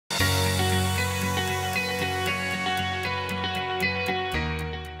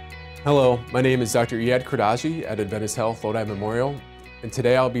Hello, my name is Dr. Khourdaji at Adventist Health Lodi Memorial, and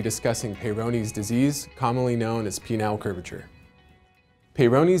today I'll be discussing Peyronie's disease, commonly known as penile curvature.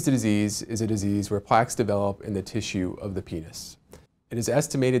 Peyronie's disease is a disease where plaques develop in the tissue of the penis. It is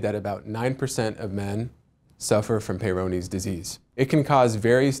estimated that about 9% of men suffer from Peyronie's disease. It can cause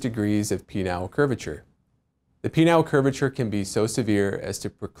various degrees of penile curvature. The penile curvature can be so severe as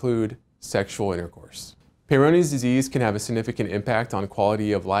to preclude sexual intercourse. Peyronie's disease can have a significant impact on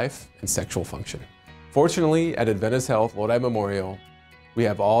quality of life and sexual function. Fortunately, at Adventist Health Lodi Memorial, we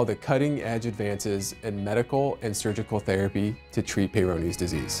have all the cutting-edge advances in medical and surgical therapy to treat Peyronie's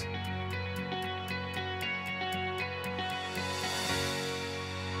disease.